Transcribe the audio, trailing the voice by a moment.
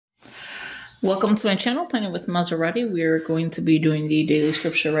Welcome to my channel, Planning with Maserati. We are going to be doing the daily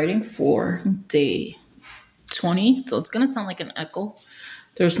scripture writing for day 20. So it's going to sound like an echo.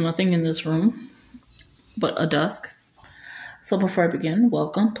 There's nothing in this room but a desk. So before I begin,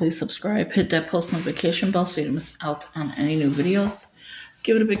 welcome. Please subscribe. Hit that post notification bell so you don't miss out on any new videos.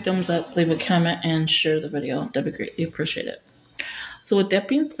 Give it a big thumbs up, leave a comment, and share the video. That'd be greatly appreciated. So with that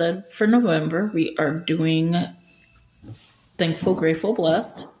being said, for November, we are doing Thankful, Grateful,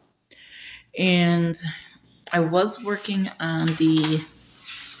 Blessed. And I was working on the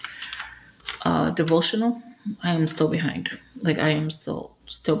devotional. I am still behind. I am still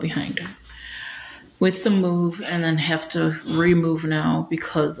behind with the move, and then have to remove now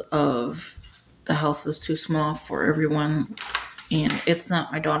because of the house is too small for everyone, and it's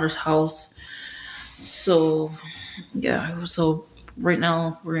not my daughter's house. So yeah, so right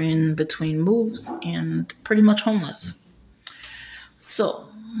now we're in between moves and pretty much homeless. So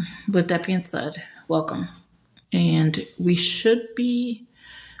with that being said, welcome. And we should be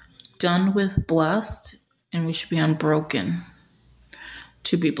done with blessed, and we should be on broken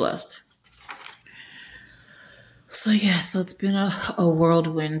to be blessed. So yeah, so it's been a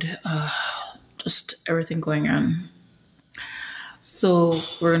whirlwind, just everything going on. So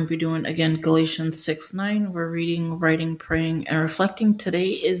we're going to be doing, again, Galatians 6:9. We're reading, writing, praying, and reflecting. Today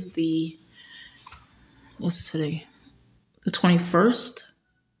is what's today? The 21st.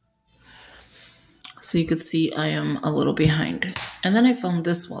 So you could see I am a little behind. And then I found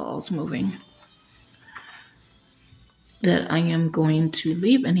this while I was moving, that I am going to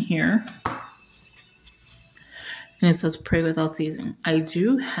leave in here. And it says pray without ceasing. I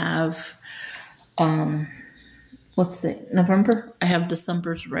do have, November? I have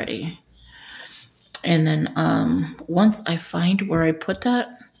December's ready. And then once I find where I put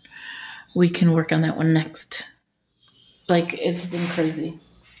that, we can work on that one next. It's been crazy.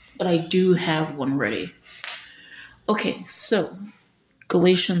 But I do have one ready. Okay, so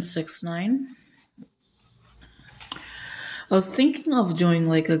Galatians 6:9. I was thinking of doing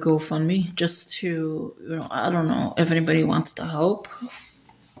a GoFundMe just to, I don't know if anybody wants to help.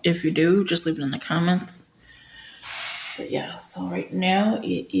 If you do, just leave it in the comments. But yeah, so right now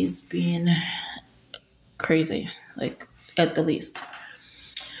it is being crazy, at the least.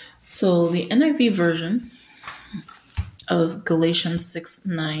 So the NIV version of Galatians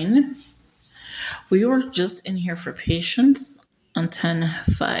 6:9, we were just in here for patience on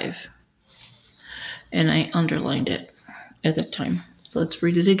 10:5, and I underlined it at that time. So let's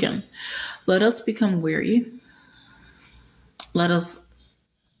read it again. Let us become weary.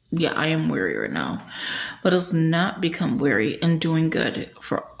 I am weary right now. Let us not become weary in doing good,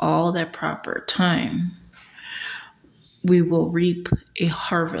 for all that proper time we will reap a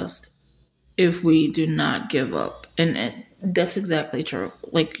harvest if we do not give up. And that's exactly true.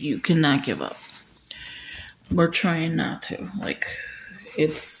 You cannot give up. We're trying not to.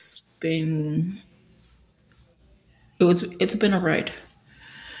 It's been a ride.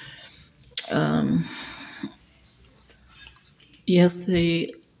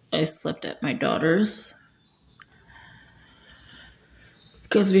 Yesterday I slept at my daughter's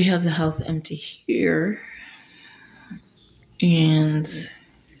because we have the house empty here, and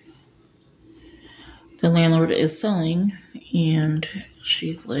the landlord is selling, and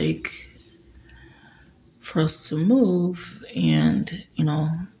she's for us to move and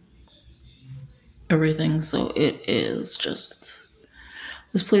everything. So it is just,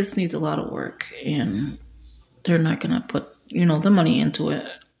 this place needs a lot of work, and they're not gonna put the money into it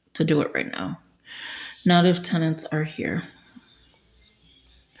to do it right now. Not if tenants are here.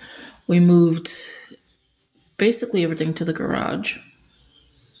 We moved basically everything to the garage.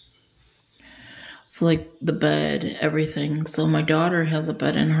 So the bed, everything. So my daughter has a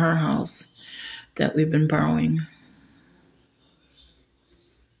bed in her house that we've been borrowing.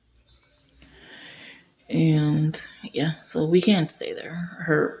 And yeah, so we can't stay there.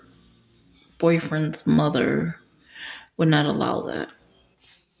 Her boyfriend's mother would not allow that.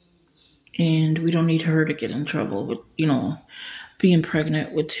 And we don't need her to get in trouble with, being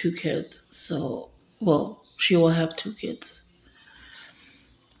pregnant with 2 kids. So, she will have 2 kids.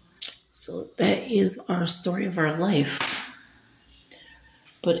 So that is our story of our life.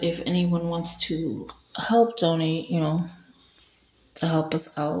 But if anyone wants to help donate, to help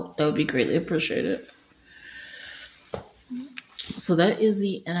us out, that would be greatly appreciated. So that is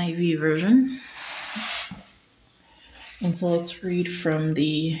the NIV version. And so let's read from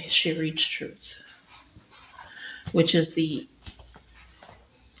the She Reads Truth, which is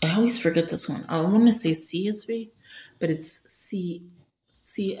I always forget this one. I want to say CSB, but it's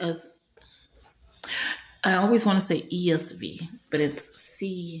I always want to say ESV, but it's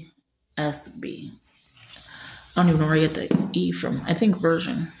S.B. I don't even know where I get the E from. I think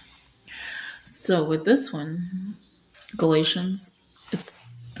version. So with this one, Galatians,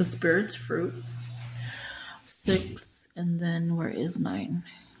 it's the Spirit's fruit. 6, and then where is 9?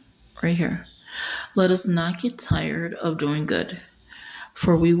 Right here. Let us not get tired of doing good,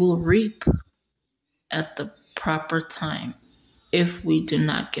 for we will reap at the proper time if we do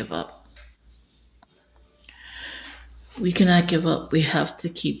not give up. We cannot give up. We have to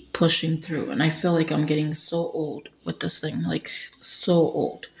keep pushing through. And I feel like I'm getting so old with this thing, like so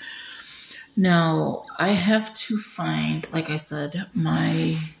old. Now, I have to find, like I said,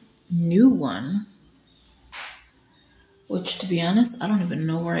 my new one, which, to be honest, I don't even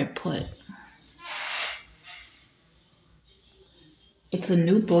know where I put. It's a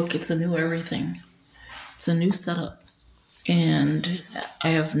new book. It's a new everything. It's a new setup. And I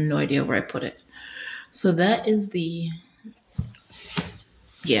have no idea where I put it. So that is the,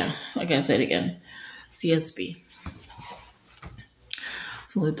 I gotta say it again, CSB.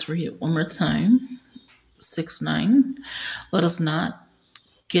 So let's read it one more time. 6:9. Let us not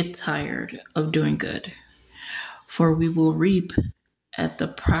get tired of doing good, for we will reap at the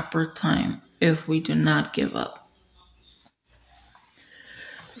proper time if we do not give up.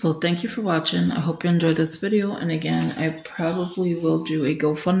 So thank you for watching. I hope you enjoyed this video. And again, I probably will do a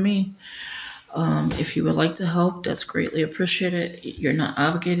GoFundMe. If you would like to help, that's greatly appreciated. You're not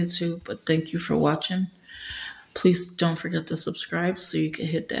obligated to, but thank you for watching. Please don't forget to subscribe so you can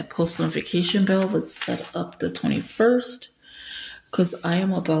hit that post notification bell. Let's set up the 21st, because I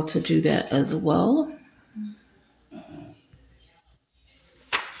am about to do that as well.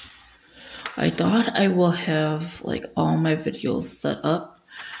 I thought I will have like all my videos set up.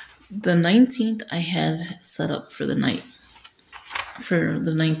 The 19th I had set up for the night. For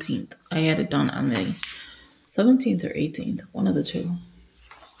the 19th. I had it done on the 17th or 18th. One of the two.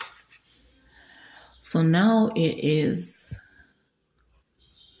 So now it is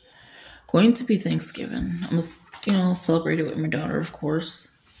going to be Thanksgiving. I'm going to celebrate it with my daughter, of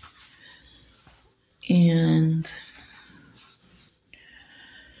course. And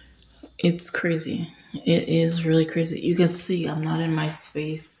it's crazy. It is really crazy. You can see I'm not in my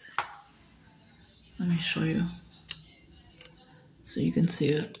space. Let me show you so you can see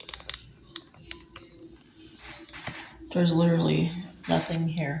it. There's literally nothing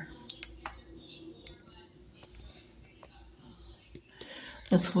here.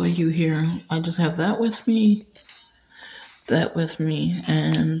 That's why you hear I just have that with me,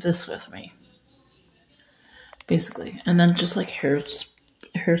 and this with me. Basically. And then just like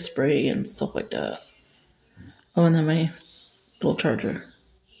hairspray and stuff like that. Oh, and then my little charger.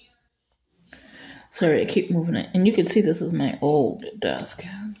 Sorry, I keep moving it. And you can see this is my old desk.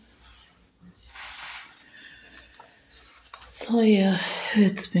 So yeah,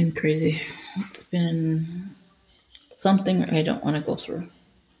 it's been crazy. It's been something I don't want to go through.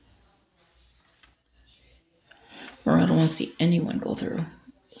 Or I don't want to see anyone go through.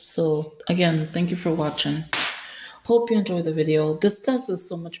 So again, thank you for watching. Hope you enjoyed the video. This desk is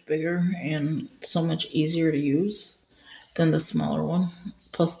so much bigger and so much easier to use than the smaller one.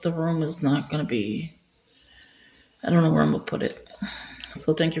 Plus the room is not going to be, I don't know where I'm going to put it.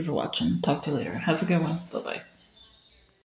 So thank you for watching. Talk to you later. Have a good one. Bye-bye.